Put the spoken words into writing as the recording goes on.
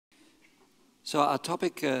So our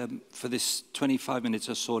topic for this 25 minutes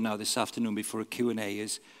or so now this afternoon before a Q&A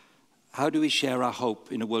is, how do we share our hope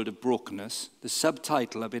in a world of brokenness? The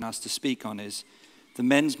subtitle I've been asked to speak on is The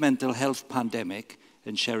Men's Mental Health Pandemic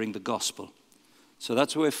and Sharing the Gospel. So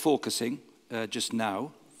that's where we're focusing just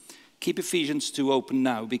now. Keep Ephesians 2 open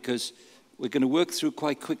now because we're going to work through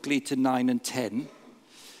quite quickly to 9 and 10.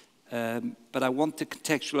 But I want to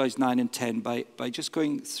contextualize 9 and 10 by just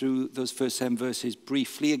going through those first 7 verses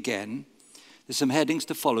briefly again. There's some headings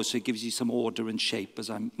to follow, so it gives you some order and shape as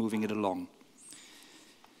I'm moving it along.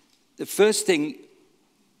 The first thing,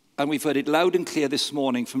 and we've heard it loud and clear this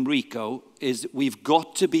morning from Rico, is that we've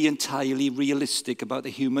got to be entirely realistic about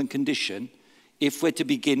the human condition if we're to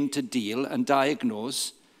begin to deal and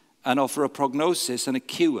diagnose and offer a prognosis and a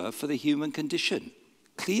cure for the human condition.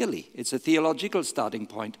 Clearly, it's a theological starting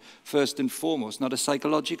point, first and foremost, not a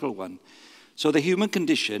psychological one. So the human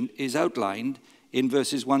condition is outlined in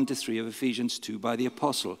verses 1 to 3 of Ephesians 2 by the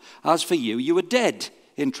apostle. As for you, you were dead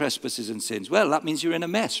in trespasses and sins. Well, that means you're in a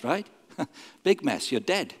mess, right? Big mess, you're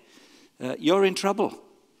dead. You're in trouble.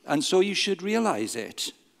 And so you should realize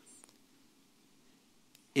it.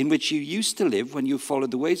 In which you used to live when you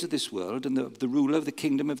followed the ways of this world and the ruler of the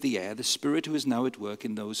kingdom of the air, the spirit who is now at work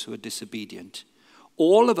in those who are disobedient.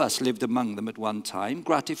 All of us lived among them at one time,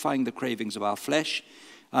 gratifying the cravings of our flesh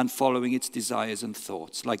and following its desires and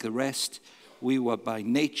thoughts. Like the rest, we were by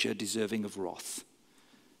nature deserving of wrath.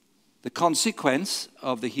 The consequence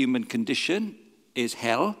of the human condition is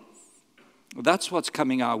hell. That's what's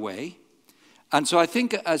coming our way. And so I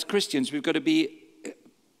think as Christians, we've got to be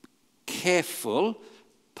careful,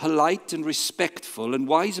 polite and respectful and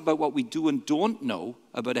wise about what we do and don't know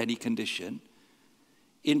about any condition,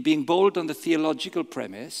 in being bold on the theological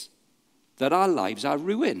premise that our lives are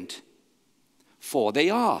ruined. For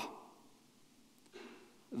they are.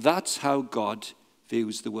 That's how God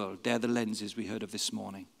views the world. They're the lenses we heard of this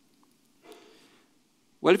morning.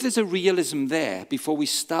 Well, if there's a realism there, before we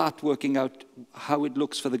start working out how it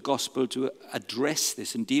looks for the gospel to address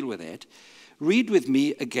this and deal with it, read with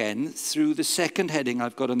me again through the second heading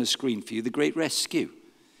I've got on the screen for you, the Great Rescue,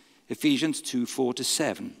 Ephesians 2, 4 to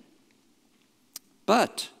 7.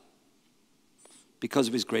 But, because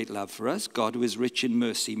of his great love for us, God, who is rich in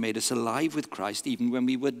mercy, made us alive with Christ even when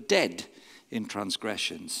we were dead in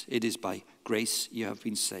transgressions. It is by grace you have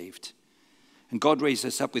been saved. And God raised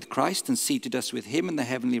us up with Christ and seated us with him in the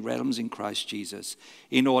heavenly realms in Christ Jesus,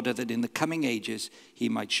 in order that in the coming ages he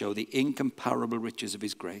might show the incomparable riches of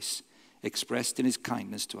his grace, expressed in his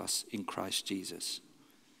kindness to us in Christ Jesus.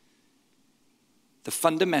 The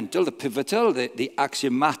fundamental, the pivotal, the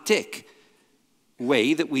axiomatic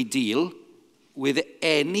way that we deal with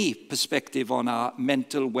any perspective on our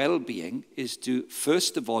mental well-being is to,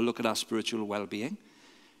 first of all, look at our spiritual well-being.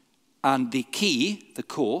 And the key, the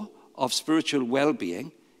core of spiritual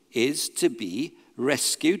well-being is to be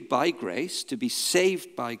rescued by grace, to be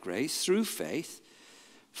saved by grace through faith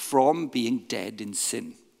from being dead in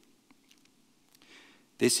sin.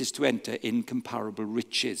 This is to enter incomparable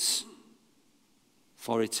riches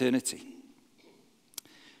for eternity.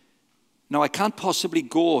 Now, I can't possibly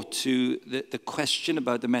go to the question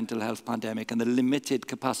about the mental health pandemic and the limited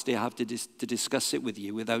capacity I have to discuss it with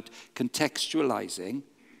you without contextualizing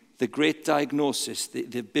the great diagnosis,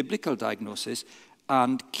 the biblical diagnosis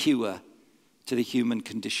and cure to the human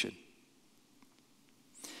condition.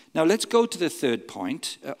 Now, let's go to the third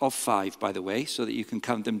point of 5, by the way, so that you can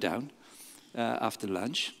count them down after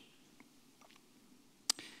lunch.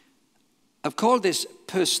 I've called this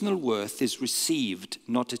personal worth is received,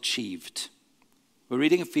 not achieved. We're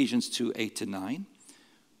reading Ephesians 2, 8 to 9.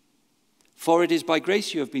 For it is by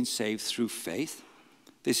grace you have been saved through faith.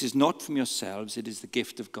 This is not from yourselves, it is the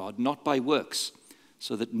gift of God, not by works,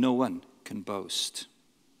 so that no one can boast.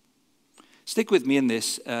 Stick with me in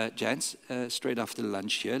this, gents, straight after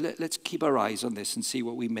lunch here. Let's keep our eyes on this and see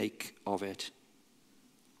what we make of it.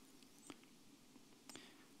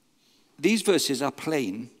 These verses are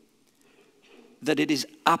plain that it is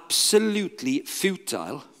absolutely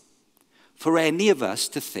futile for any of us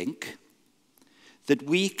to think that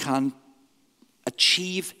we can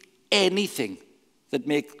achieve anything that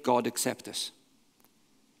makes God accept us.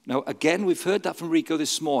 Now, again, we've heard that from Rico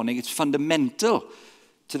this morning. It's fundamental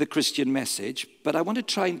to the Christian message, but I want to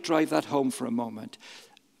try and drive that home for a moment.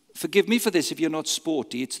 Forgive me for this if you're not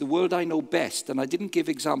sporty. It's the world I know best, and I didn't give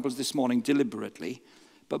examples this morning deliberately.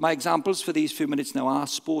 But my examples for these few minutes now are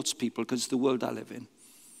sports people because it's the world I live in.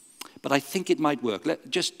 But I think it might work.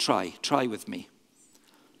 Just try with me.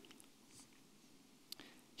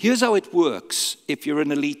 Here's how it works if you're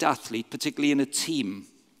an elite athlete, particularly in a team.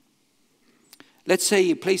 Let's say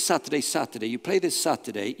you play Saturday. You play this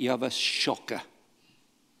Saturday, you have a shocker.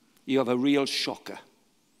 You have a real shocker.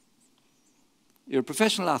 You're a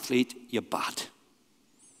professional athlete, you're bad.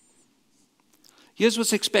 Here's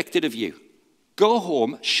what's expected of you. Go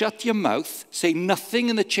home, shut your mouth, say nothing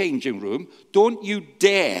in the changing room. Don't you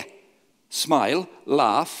dare smile,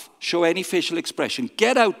 laugh, show any facial expression.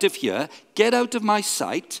 Get out of here. Get out of my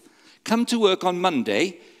sight. Come to work on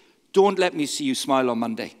Monday. Don't let me see you smile on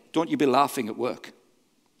Monday. Don't you be laughing at work.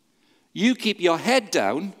 You keep your head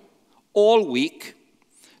down all week.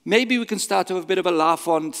 Maybe we can start to have a bit of a laugh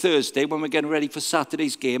on Thursday when we're getting ready for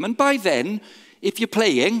Saturday's game. And by then, if you're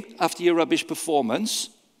playing after your rubbish performance,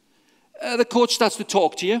 the coach starts to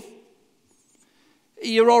talk to you.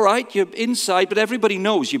 You're all right, you're inside, but everybody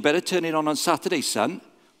knows you better turn it on Saturday, son,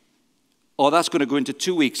 or that's going to go into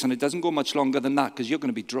 2 weeks, and it doesn't go much longer than that because you're going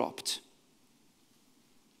to be dropped.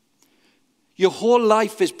 Your whole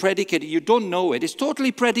life is predicated, you don't know it, it's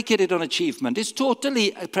totally predicated on achievement. It's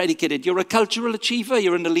totally predicated. You're a cultural achiever,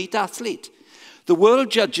 you're an elite athlete. The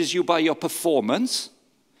world judges you by your performance.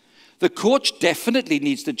 The coach definitely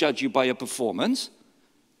needs to judge you by your performance.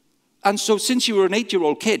 And so since you were an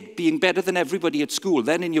 8-year-old kid, being better than everybody at school,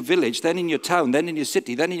 then in your village, then in your town, then in your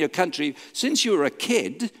city, then in your country, since you were a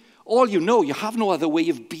kid, all you know, you have no other way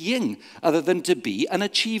of being other than to be an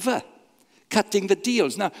achiever, cutting the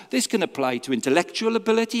deals. Now, this can apply to intellectual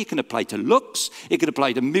ability, it can apply to looks, it can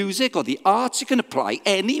apply to music or the arts, it can apply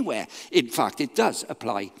anywhere. In fact, it does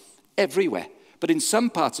apply everywhere. But in some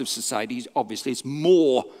parts of society, obviously, it's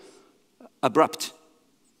more abrupt.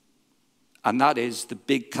 And that is the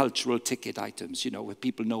big cultural ticket items, where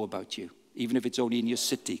people know about you, even if it's only in your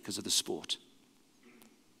city because of the sport.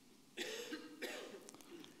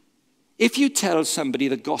 If you tell somebody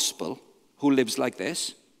the gospel who lives like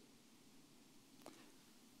this,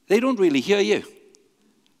 they don't really hear you.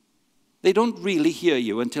 They don't really hear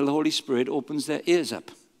you until the Holy Spirit opens their ears up.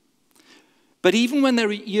 But even when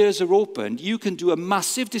their ears are opened, you can do a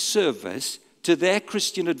massive disservice to their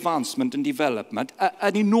Christian advancement and development,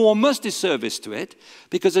 an enormous disservice to it,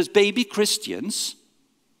 because as baby Christians,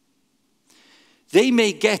 they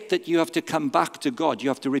may get that you have to come back to God, you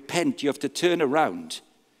have to repent, you have to turn around.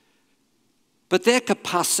 But their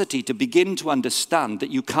capacity to begin to understand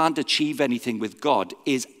that you can't achieve anything with God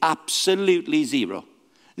is absolutely zero.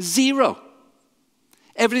 Zero.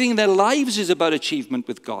 Everything in their lives is about achievement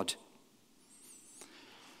with God.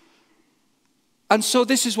 And so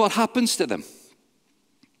this is what happens to them.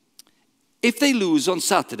 If they lose on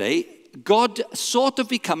Saturday, God sort of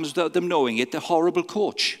becomes, without them knowing it, a horrible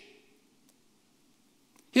coach.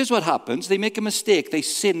 Here's what happens. They make a mistake. They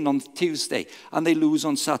sin on Tuesday, and they lose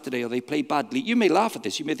on Saturday, or they play badly. You may laugh at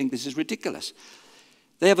this. You may think this is ridiculous.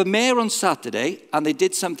 They have a mare on Saturday, and they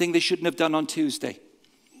did something they shouldn't have done on Tuesday.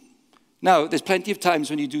 Now, there's plenty of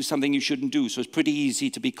times when you do something you shouldn't do, so it's pretty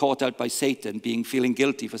easy to be caught out by Satan feeling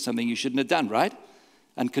guilty for something you shouldn't have done, right?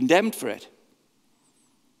 And condemned for it.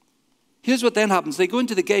 Here's what then happens. They go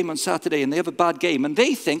into the game on Saturday and they have a bad game, and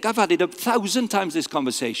they think, I've had it 1,000 times this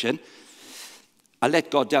conversation, I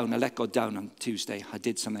let God down on Tuesday. I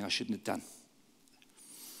did something I shouldn't have done.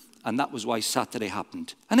 And that was why Saturday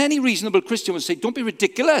happened. And any reasonable Christian would say, don't be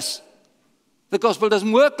ridiculous. The gospel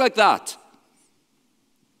doesn't work like that.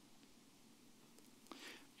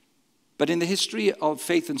 But in the history of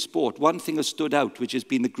faith and sport, one thing has stood out, which has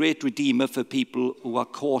been the great redeemer for people who are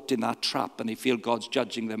caught in that trap and they feel God's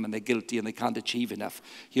judging them and they're guilty and they can't achieve enough.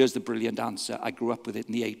 Here's the brilliant answer. I grew up with it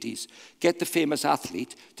in the 80s. Get the famous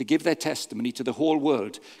athlete to give their testimony to the whole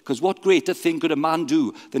world. Because what greater thing could a man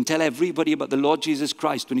do than tell everybody about the Lord Jesus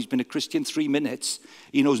Christ when he's been a Christian 3 minutes?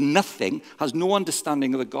 He knows nothing, has no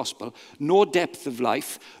understanding of the gospel, no depth of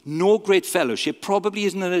life, no great fellowship, probably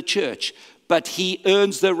isn't in a church. But he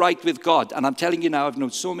earns the right with God. And I'm telling you now, I've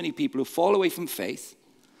known so many people who fall away from faith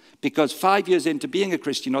because 5 years into being a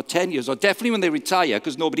Christian, or 10 years, or definitely when they retire,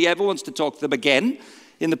 because nobody ever wants to talk to them again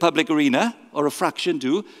in the public arena, or a fraction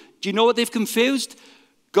do. Do you know what they've confused?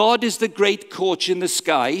 God is the great coach in the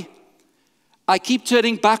sky. I keep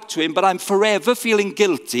turning back to him, but I'm forever feeling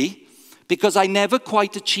guilty because I never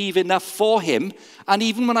quite achieve enough for him. And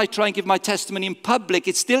even when I try and give my testimony in public,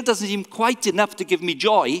 it still doesn't seem quite enough to give me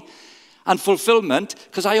joy and fulfillment,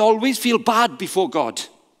 because I always feel bad before God.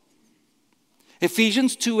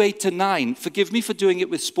 Ephesians 2:8-9, forgive me for doing it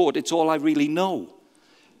with sport, it's all I really know.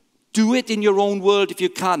 Do it in your own world if you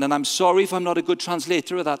can, and I'm sorry if I'm not a good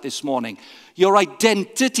translator of that this morning. Your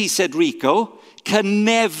identity, said Rico, can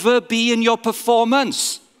never be in your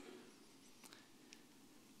performance.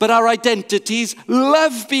 But our identities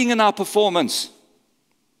love being in our performance.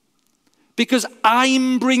 Because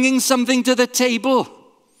I'm bringing something to the table.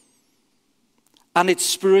 and it's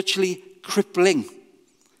spiritually crippling.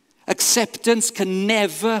 Acceptance can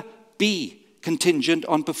never be contingent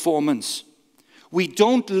on performance. We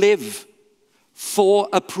don't live for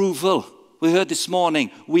approval. We heard this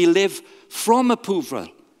morning, we live from approval.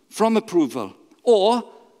 Or,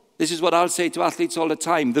 this is what I'll say to athletes all the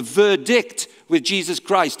time, the verdict with Jesus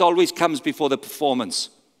Christ always comes before the performance.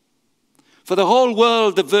 For the whole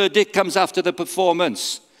world, the verdict comes after the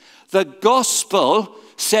performance. The gospel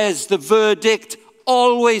says the verdict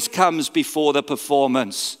always comes before the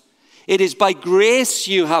performance. It is by grace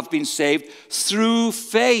you have been saved through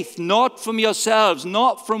faith, not from yourselves,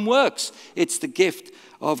 not from works. It's the gift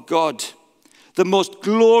of God. The most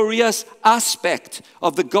glorious aspect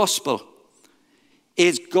of the gospel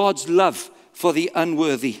is God's love for the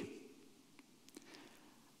unworthy.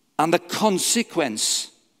 And the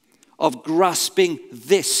consequence of grasping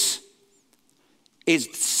this is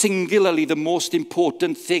singularly the most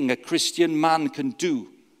important thing a Christian man can do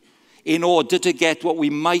in order to get what we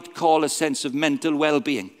might call a sense of mental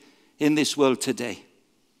well-being in this world today.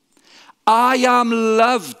 I am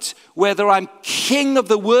loved whether I'm king of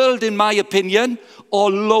the world in my opinion or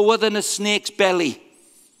lower than a snake's belly.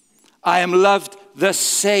 I am loved the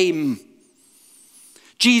same.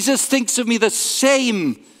 Jesus thinks of me the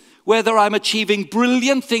same whether I'm achieving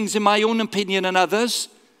brilliant things in my own opinion and others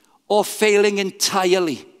or failing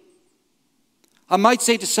entirely. I might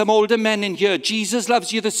say to some older men in here, Jesus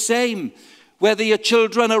loves you the same, whether your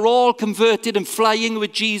children are all converted and flying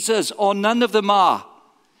with Jesus or none of them are.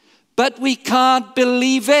 But we can't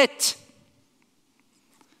believe it.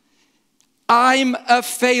 I'm a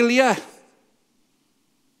failure.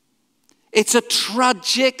 It's a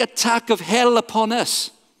tragic attack of hell upon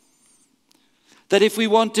us. That if we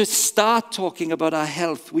want to start talking about our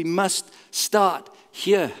health, we must start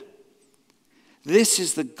here. This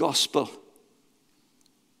is the gospel.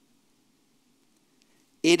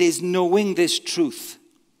 It is knowing this truth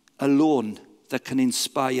alone that can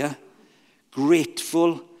inspire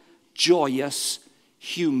grateful, joyous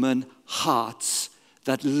human hearts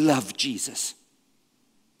that love Jesus.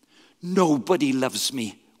 Nobody loves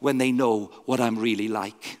me when they know what I'm really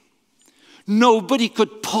like. Nobody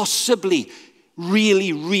could possibly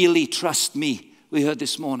really trust me, we heard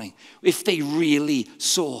this morning, if they really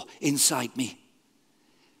saw inside me.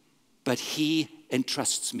 But he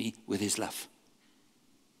entrusts me with his love.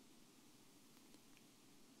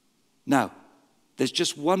 Now, there's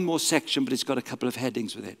just one more section, but it's got a couple of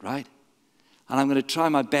headings with it, right? And I'm going to try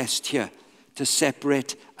my best here to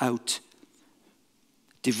separate out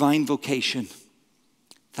divine vocation.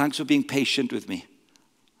 Thanks for being patient with me.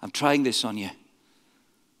 I'm trying this on you.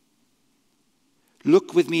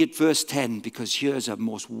 Look with me at verse 10, because here's a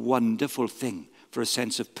most wonderful thing for a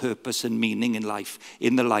sense of purpose and meaning in life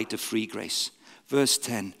in the light of free grace. Verse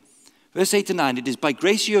 10. Verse 8 and 9, it is by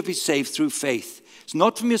grace you have been saved through faith. It's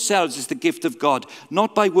not from yourselves, it's the gift of God,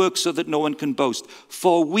 not by works so that no one can boast.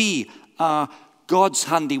 For we are God's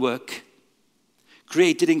handiwork,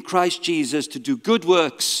 created in Christ Jesus to do good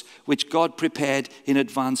works, which God prepared in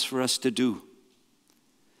advance for us to do.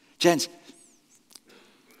 Gents,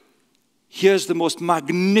 here's the most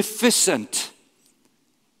magnificent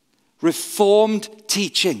Reformed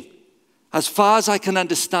teaching, as far as I can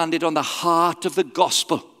understand it, on the heart of the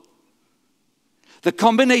gospel. The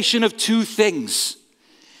combination of two things.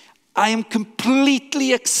 I am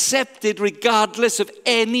completely accepted regardless of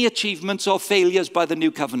any achievements or failures by the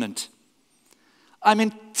new covenant. I'm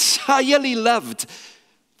entirely loved.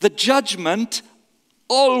 The judgment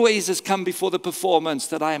always has come before the performance,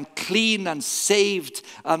 that I am clean and saved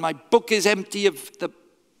and my book is empty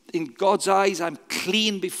in God's eyes. I'm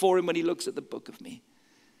clean before him when he looks at the book of me.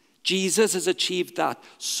 Jesus has achieved that.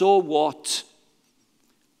 So what?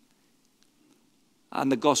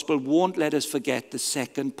 And the gospel won't let us forget the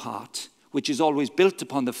second part, which is always built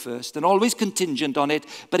upon the first and always contingent on it,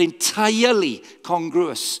 but entirely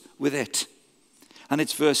congruous with it. And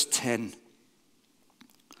it's verse 10.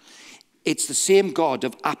 It's the same God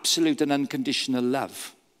of absolute and unconditional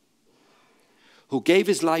love who gave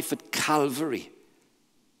his life at Calvary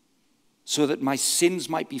so that my sins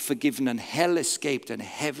might be forgiven and hell escaped and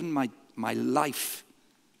heaven my life.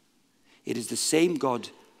 It is the same God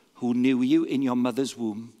who knew you in your mother's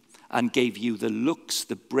womb and gave you the looks,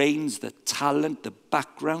 the brains, the talent, the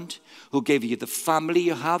background, who gave you the family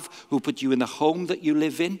you have, who put you in the home that you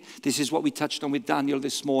live in. This is what we touched on with Daniel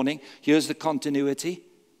this morning. Here's the continuity.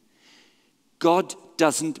 God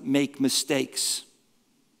doesn't make mistakes.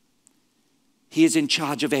 He is in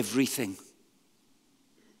charge of everything.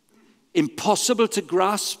 Impossible to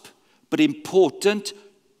grasp, but important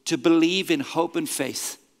to believe in hope and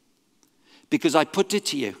faith. Because I put it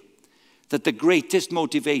to you, that the greatest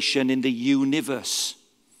motivation in the universe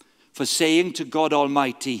for saying to God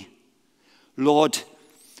Almighty, Lord,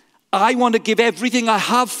 I want to give everything I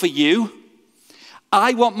have for you.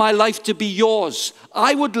 I want my life to be yours.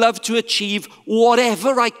 I would love to achieve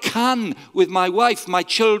whatever I can with my wife, my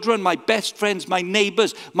children, my best friends, my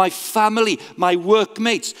neighbors, my family, my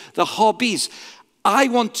workmates, the hobbies. I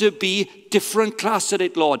want to be different class at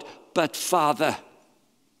it, Lord. But Father,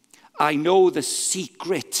 I know the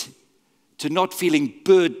secret to not feeling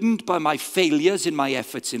burdened by my failures in my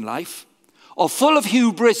efforts in life or full of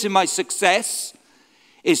hubris in my success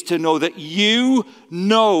is to know that you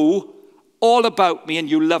know all about me and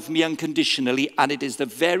you love me unconditionally. And it is the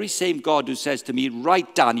very same God who says to me,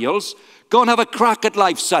 right, Daniels, go and have a crack at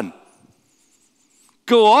life, son.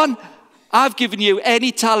 Go on. I've given you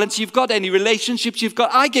any talents you've got, any relationships you've got.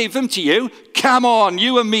 I gave them to you. Come on,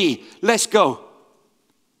 you and me. Let's go.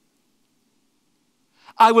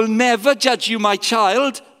 I will never judge you, my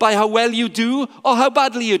child, by how well you do or how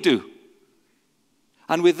badly you do.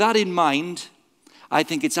 And with that in mind, I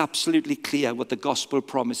think it's absolutely clear what the gospel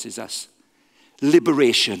promises us.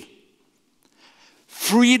 Liberation.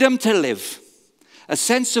 Freedom to live. A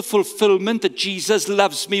sense of fulfillment that Jesus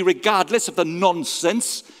loves me regardless of the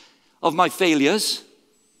nonsense of my failures.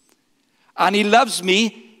 And he loves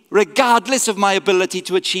me regardless of my ability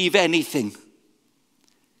to achieve anything.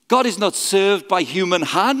 God is not served by human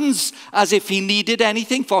hands as if he needed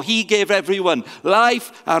anything, for he gave everyone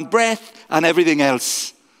life and breath and everything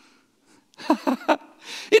else.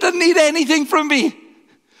 He doesn't need anything from me.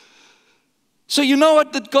 So you know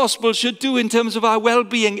what the gospel should do in terms of our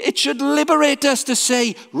well-being? It should liberate us to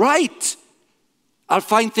say, right, I'll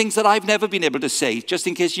find things that I've never been able to say, just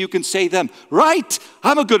in case you can say them. Right,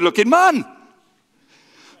 I'm a good-looking man.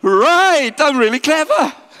 Right, I'm really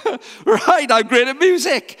clever. Right, I'm great at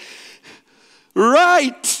music.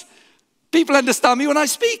 Right, people understand me when I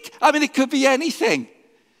speak. I mean, it could be anything.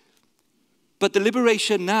 But the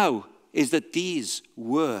liberation now is that these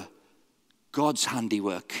were God's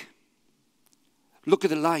handiwork. Look at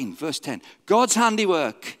the line, verse 10. God's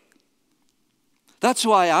handiwork. That's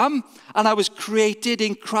who I am. And I was created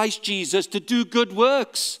in Christ Jesus to do good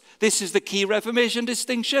works. This is the key Reformation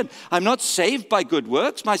distinction. I'm not saved by good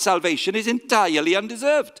works. My salvation is entirely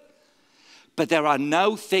undeserved. But there are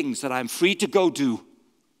now things that I'm free to go do.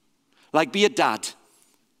 Like be a dad.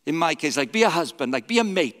 In my case, like be a husband, like be a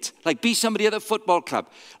mate, like be somebody at a football club,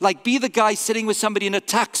 like be the guy sitting with somebody in a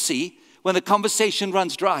taxi when the conversation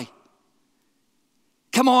runs dry.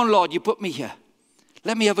 Come on, Lord, you put me here.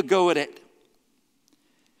 Let me have a go at it.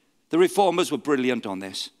 The reformers were brilliant on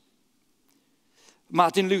this.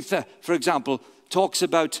 Martin Luther, for example, talks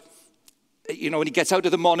about, when he gets out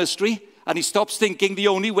of the monastery and he stops thinking the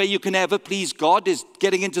only way you can ever please God is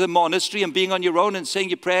getting into the monastery and being on your own and saying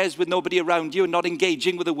your prayers with nobody around you and not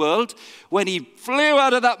engaging with the world. When he flew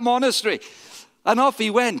out of that monastery and off he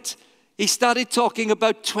went, he started talking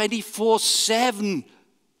about 24/7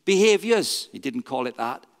 behaviors. He didn't call it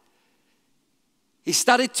that. He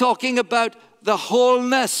started talking about the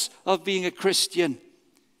wholeness of being a Christian.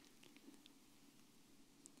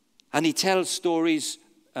 And he tells stories,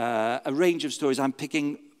 a range of stories. I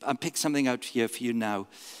picked something out here for you now.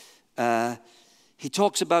 He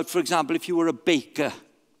talks about, for example, if you were a baker,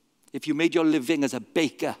 if you made your living as a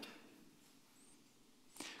baker.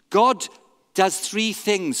 God does three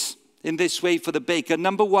things in this way for the baker.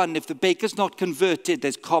 Number one, if the baker's not converted,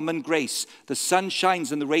 there's common grace. The sun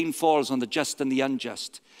shines and the rain falls on the just and the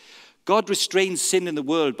unjust. God restrains sin in the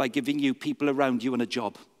world by giving you people around you and a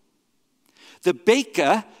job. The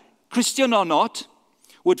baker, Christian or not,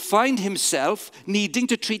 would find himself needing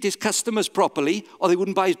to treat his customers properly or they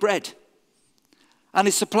wouldn't buy his bread. And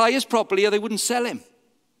his suppliers properly or they wouldn't sell him.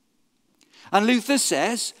 And Luther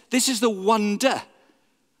says, this is the wonder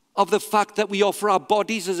of the fact that we offer our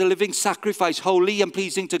bodies as a living sacrifice, holy and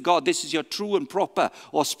pleasing to God. This is your true and proper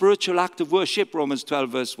or spiritual act of worship, Romans 12,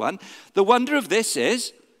 verse 1. The wonder of this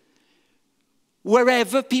is,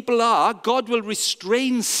 wherever people are, God will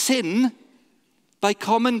restrain sin by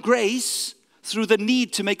common grace through the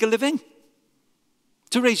need to make a living,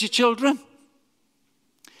 to raise your children.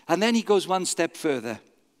 And then he goes one step further,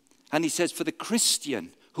 and he says, for the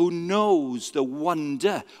Christian who knows the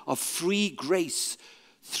wonder of free grace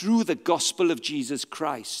through the gospel of Jesus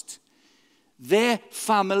Christ, their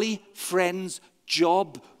family, friends,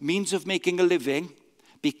 job, means of making a living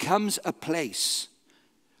becomes a place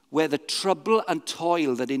where the trouble and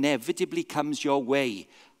toil that inevitably comes your way,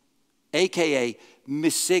 aka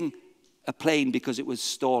missing a plane because it was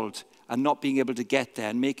stalled and not being able to get there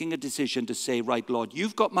and making a decision to say, right, Lord,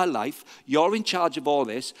 you've got my life. You're in charge of all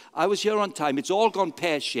this. I was here on time. It's all gone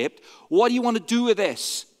pear-shaped. What do you want to do with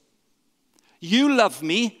this? You love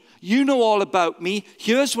me. You know all about me.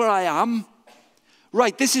 Here's where I am.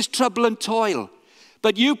 Right, this is trouble and toil.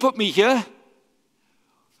 But you put me here.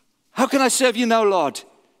 How can I serve you now, Lord?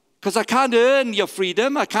 Because I can't earn your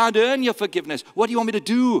freedom. I can't earn your forgiveness. What do you want me to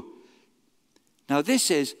do? Now,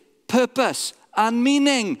 this is purpose and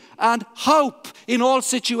meaning and hope in all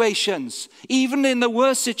situations. Even in the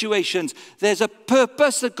worst situations, there's a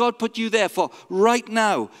purpose that God put you there for right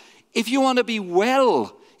now. If you want to be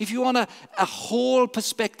well, if you want a whole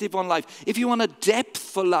perspective on life, if you want a depth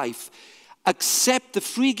for life, accept the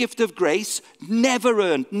free gift of grace, never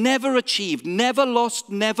earned, never achieved, never lost,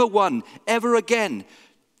 never won, ever again.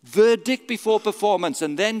 Verdict before performance,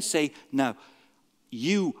 and then say, now,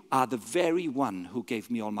 you are the very one who gave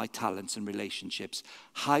me all my talents and relationships,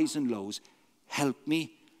 highs and lows. Help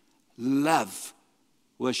me love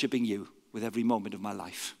worshiping you with every moment of my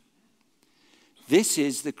life. This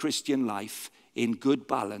is the Christian life in good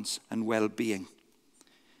balance and well-being.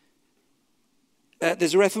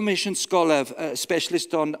 There's a Reformation scholar, a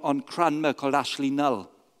specialist on Cranmer called Ashley Null,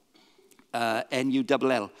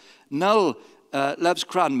 Null. Null loves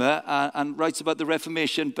Cranmer and writes about the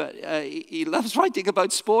Reformation, but he loves writing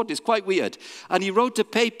about sport. It's quite weird. And he wrote a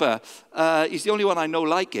paper, he's the only one I know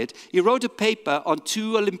like it. He wrote a paper on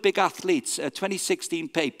 2 Olympic athletes, a 2016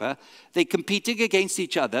 paper. They competing against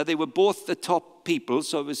each other. They were both the top people,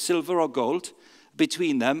 so it was silver or gold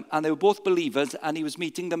between them, and they were both believers, and he was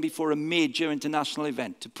meeting them before a major international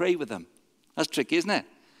event to pray with them. That's tricky, isn't it?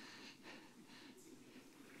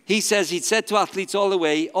 He says, he'd said to athletes all the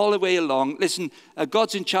way along, listen,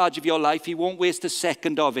 God's in charge of your life. He won't waste a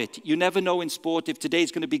second of it. You never know in sport if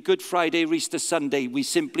today's going to be Good Friday or Easter Sunday. We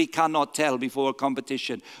simply cannot tell before a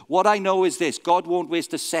competition. What I know is this, God won't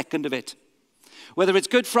waste a second of it. Whether it's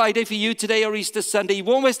Good Friday for you today or Easter Sunday, he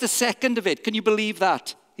won't waste a second of it. Can you believe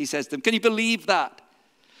that? He says to them, can you believe that?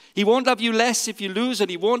 He won't love you less if you lose, and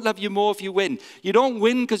he won't love you more if you win. You don't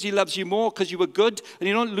win because he loves you more because you were good, and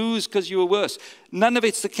you don't lose because you were worse. None of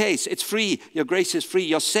it's the case. It's free. Your grace is free.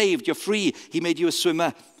 You're saved. You're free. He made you a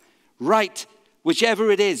swimmer. Right. Whichever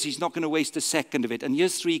it is, he's not going to waste a second of it. And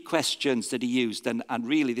here's 3 questions that he used, and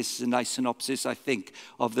really this is a nice synopsis, I think,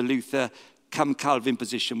 of the Luther come Calvin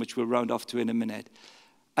position, which we'll round off to in a minute.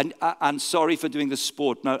 And sorry for doing the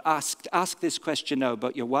sport. Now, ask this question now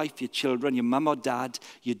about your wife, your children, your mum or dad,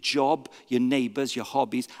 your job, your neighbors, your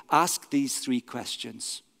hobbies. Ask these 3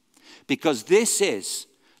 questions. Because this is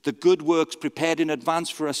the good works prepared in advance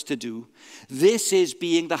for us to do. This is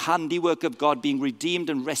being the handiwork of God, being redeemed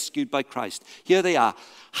and rescued by Christ. Here they are.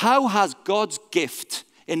 How has God's gift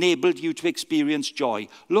enabled you to experience joy?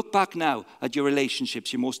 Look back now at your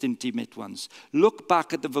relationships, your most intimate ones. Look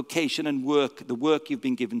back at the vocation and work, the work you've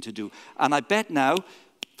been given to do. And I bet now,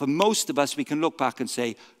 for most of us, we can look back and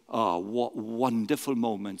say, oh, what wonderful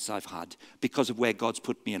moments I've had because of where God's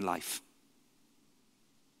put me in life.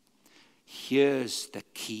 Here's the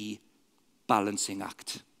key balancing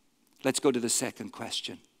act. Let's go to the second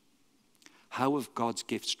question. How have God's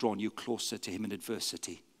gifts drawn you closer to him in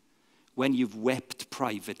adversity? When you've wept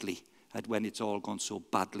privately at when it's all gone so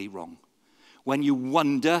badly wrong. When you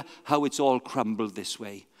wonder how it's all crumbled this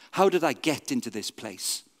way. How did I get into this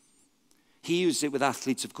place? He used it with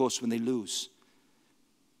athletes, of course, when they lose.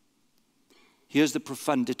 Here's the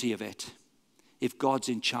profundity of it. If God's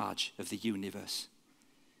in charge of the universe,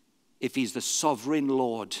 if he's the sovereign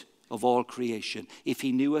Lord of all creation, if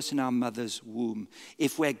he knew us in our mother's womb,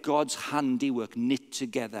 if we're God's handiwork knit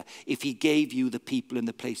together, if he gave you the people and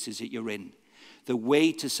the places that you're in, the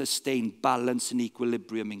way to sustain balance and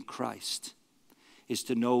equilibrium in Christ is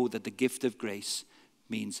to know that the gift of grace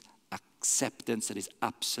means acceptance that is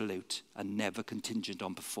absolute and never contingent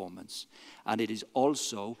on performance. And it is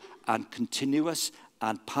also and continuous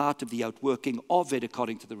and part of the outworking of it,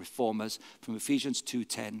 according to the Reformers, from Ephesians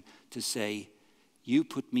 2:10, to say, you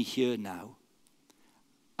put me here now,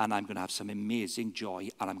 and I'm going to have some amazing joy,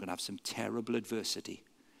 and I'm going to have some terrible adversity.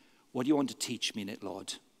 What do you want to teach me in it,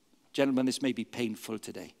 Lord? Gentlemen, this may be painful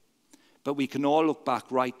today, but we can all look back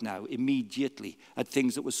right now, immediately, at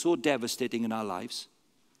things that were so devastating in our lives.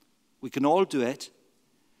 We can all do it,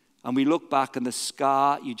 and we look back, and the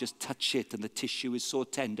scar, you just touch it, and the tissue is so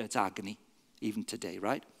tender, it's agony, even today,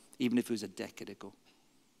 right? Even if it was a decade ago.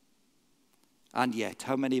 And yet,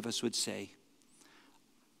 how many of us would say,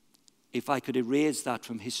 if I could erase that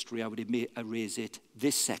from history, I would erase it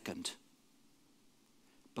this second.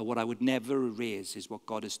 But what I would never erase is what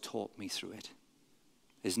God has taught me through it.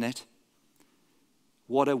 Isn't it?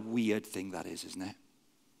 What a weird thing that is, isn't it?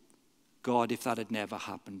 God, if that had never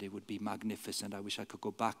happened, it would be magnificent. I wish I could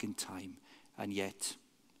go back in time. And yet,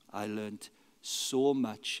 I learned so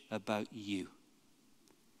much about you.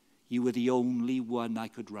 You were the only one I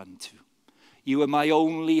could run to. You were my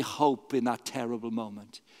only hope in that terrible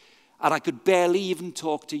moment. And I could barely even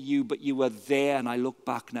talk to you, but you were there. And I look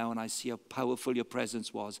back now and I see how powerful your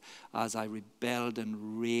presence was as I rebelled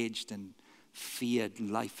and raged and feared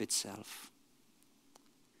life itself.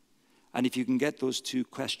 And if you can get those two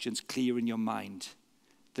questions clear in your mind,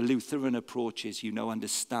 the Lutheran approach is you now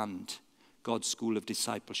understand God's school of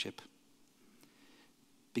discipleship.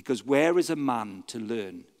 Because where is a man to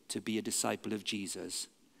learn to be a disciple of Jesus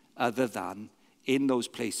other than in those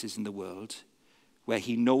places in the world where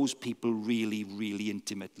he knows people really, really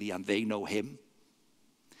intimately and they know him,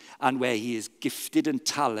 and where he is gifted and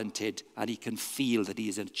talented and he can feel that he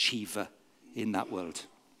is an achiever in that world?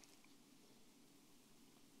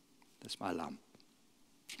 That's my lamb.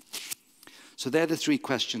 So they're the three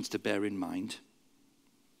questions to bear in mind.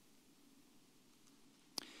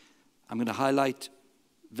 I'm going to highlight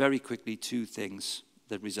very quickly two things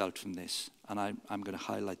that result from this, and I'm going to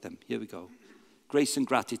highlight them. Here we go. Grace and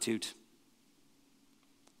gratitude.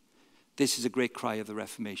 This is a great cry of the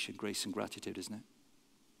Reformation, grace and gratitude, isn't it?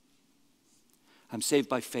 I'm saved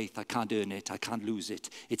by faith. I can't earn it. I can't lose it.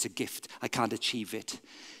 It's a gift. I can't achieve it.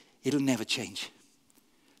 It'll never change.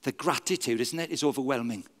 The gratitude, isn't it, is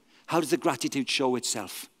overwhelming. How does the gratitude show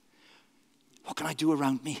itself? What can I do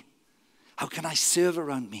around me? How can I serve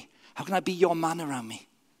around me? How can I be your man around me?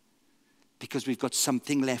 Because we've got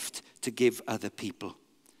something left to give other people.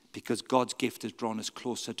 Because God's gift has drawn us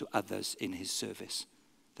closer to others in his service.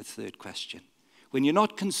 The third question. When you're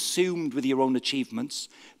not consumed with your own achievements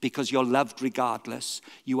because you're loved regardless,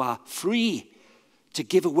 you are free to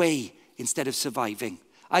give away instead of surviving.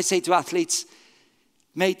 I say to athletes,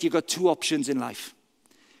 mate, you've got two options in life.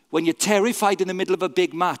 When you're terrified in the middle of a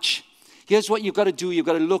big match, here's what you've got to do. You've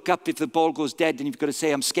got to look up if the ball goes dead and you've got to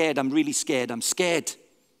say, I'm scared, I'm really scared, I'm scared.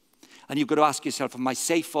 And you've got to ask yourself, am I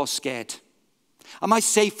safe or scared? Am I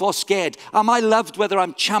safe or scared? Am I loved whether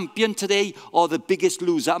I'm champion today or the biggest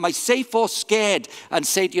loser? Am I safe or scared? And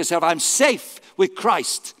say to yourself, I'm safe with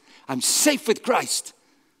Christ. I'm safe with Christ.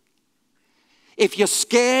 If you're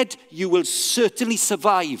scared, you will certainly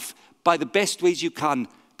survive by the best ways you can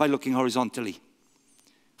by looking horizontally.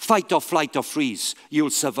 Fight or flight or freeze, you'll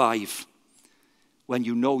survive. When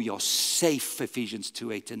you know you're safe, Ephesians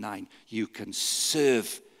 2:8-9, you can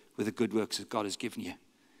serve with the good works that God has given you.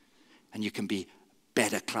 And you can be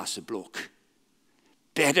better class of bloke.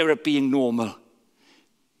 Better at being normal.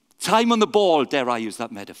 Time on the ball, dare I use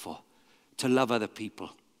that metaphor, to love other people.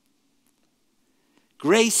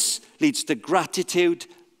 Grace leads to gratitude,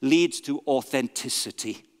 leads to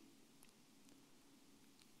authenticity.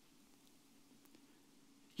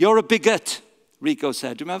 You're a bigot, Rico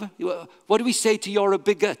said. Remember? What do we say to you're a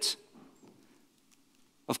bigot?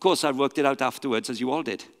 Of course, I worked it out afterwards, as you all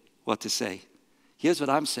did, what to say. Here's what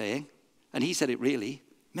I'm saying. And he said it really.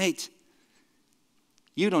 Mate,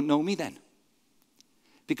 you don't know me then.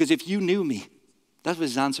 Because if you knew me, that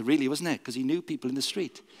was his answer really, wasn't it? Because he knew people in the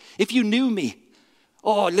street. If you knew me,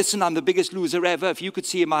 oh, listen, I'm the biggest loser ever. If you could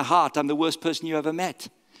see in my heart, I'm the worst person you ever met.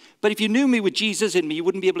 But if you knew me with Jesus in me, you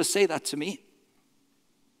wouldn't be able to say that to me.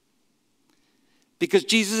 Because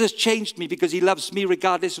Jesus has changed me, because he loves me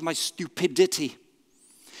regardless of my stupidity.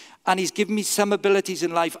 And he's given me some abilities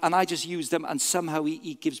in life, and I just use them, and somehow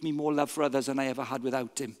he gives me more love for others than I ever had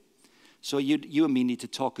without him. So you and me need to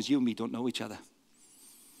talk, because you and me don't know each other.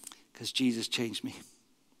 Because Jesus changed me.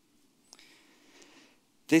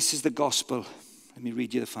 This is the gospel. Let me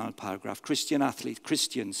read you the final paragraph.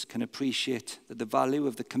 Christians can appreciate that the value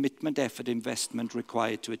of the commitment, effort, investment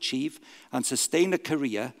required to achieve and sustain a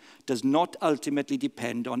career does not ultimately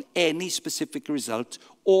depend on any specific result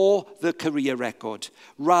or the career record.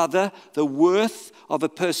 Rather, the worth of a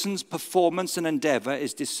person's performance and endeavor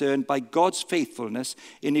is discerned by God's faithfulness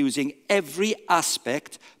in using every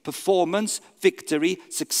aspect, performance, victory,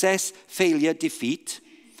 success, failure, defeat,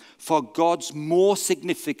 for God's more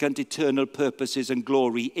significant eternal purposes and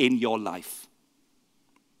glory in your life.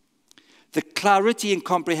 The clarity in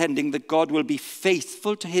comprehending that God will be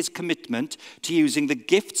faithful to his commitment to using the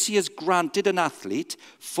gifts he has granted an athlete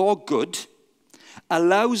for good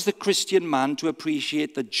allows the Christian man to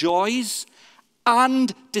appreciate the joys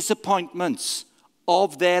and disappointments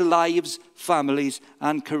of their lives, families,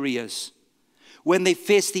 and careers. When they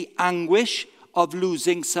face the anguish of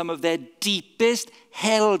losing some of their deepest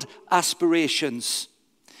held aspirations,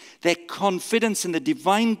 their confidence in the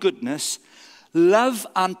divine goodness, love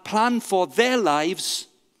and plan for their lives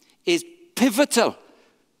is pivotal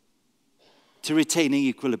to retaining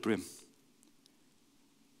equilibrium.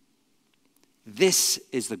 This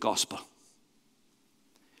is the gospel.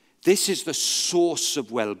 This is the source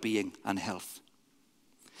of well-being and health.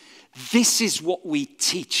 This is what we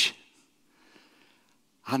teach.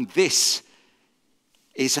 And this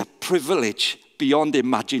is a privilege beyond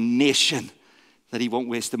imagination, that he won't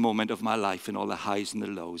waste a moment of my life in all the highs and the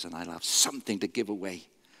lows, and I'll have something to give away.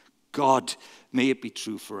 God, may it be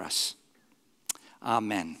true for us.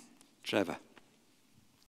 Amen. Trevor.